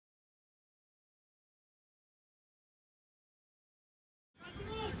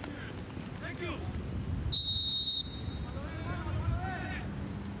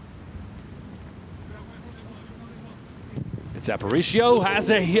It's Aparicio, has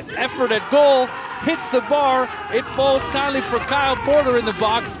an effort at goal, hits the bar, it falls kindly for Kyle Porter in the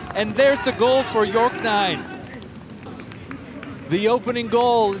box, and there's the goal for YORK9. The opening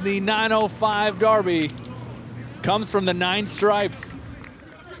goal in the 9:05 derby comes from the 9 stripes.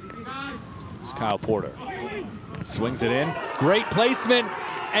 It's Kyle Porter, swings it in, great placement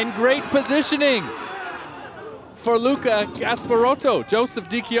and great positioning for Luca Gasparotto. Joseph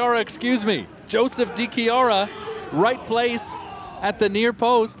Di Chiara, excuse me. Joseph Di Chiara, right place at the near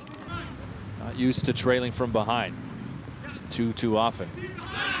post. Not used to trailing from behind too often.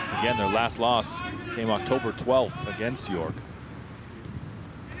 Again, their last loss came October 12th against York.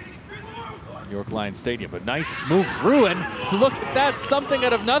 York Lions Stadium, but nice move through, and look at that, something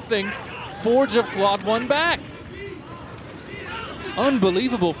out of nothing. Forge of clawed one back.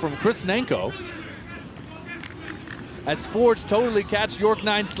 Unbelievable from Chris Nanko. As Forge totally catch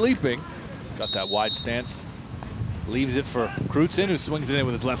YORK9 sleeping. Got that wide stance. Leaves it for Crutzen, who swings it in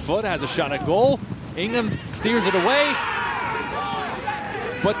with his left foot, has a shot at goal. Ingham steers it away.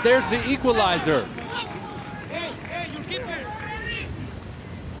 But there's the equalizer.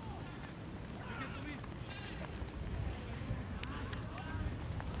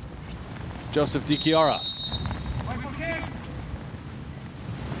 It's Joseph Di Chiara.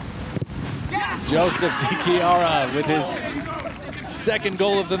 Joseph Di Chiara with his second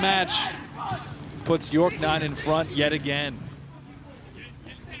goal of the match puts YORK9 in front yet again.